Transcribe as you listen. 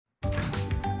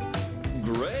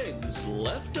is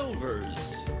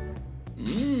Leftovers.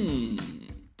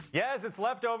 Yes, it's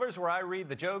Leftovers, where I read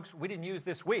the jokes we didn't use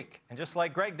this week. And just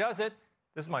like Greg does it,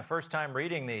 this is my first time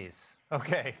reading these.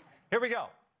 Okay, here we go.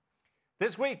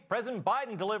 This week, President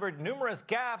Biden delivered numerous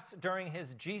gaffes during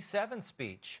his G7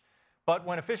 speech. But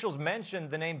when officials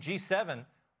mentioned the name G7,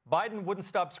 Biden wouldn't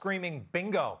stop screaming,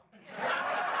 bingo.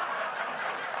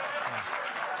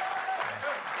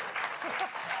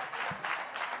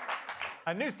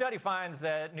 A new study finds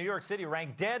that New York City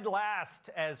ranked dead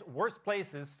last as worst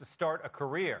places to start a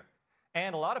career.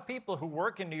 And a lot of people who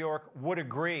work in New York would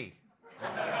agree.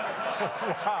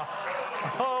 Wow.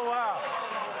 Oh, wow.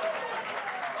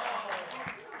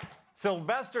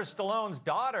 Sylvester Stallone's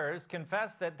daughters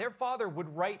confessed that their father would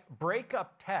write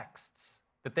breakup texts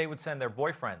that they would send their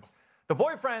boyfriends. The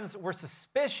boyfriends were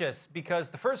suspicious because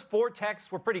the first 4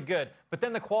 texts were pretty good, but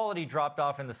then the quality dropped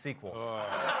off in the sequels.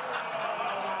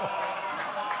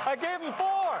 I gave him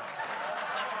 4.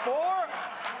 4?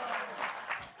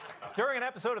 During an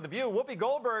episode of The View, Whoopi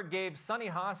Goldberg gave Sunny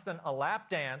Hostin a lap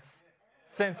dance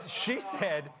since she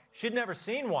said she'd never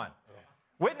seen one.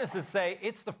 Witnesses say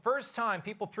it's the first time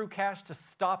people threw cash to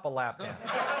stop a lap dance.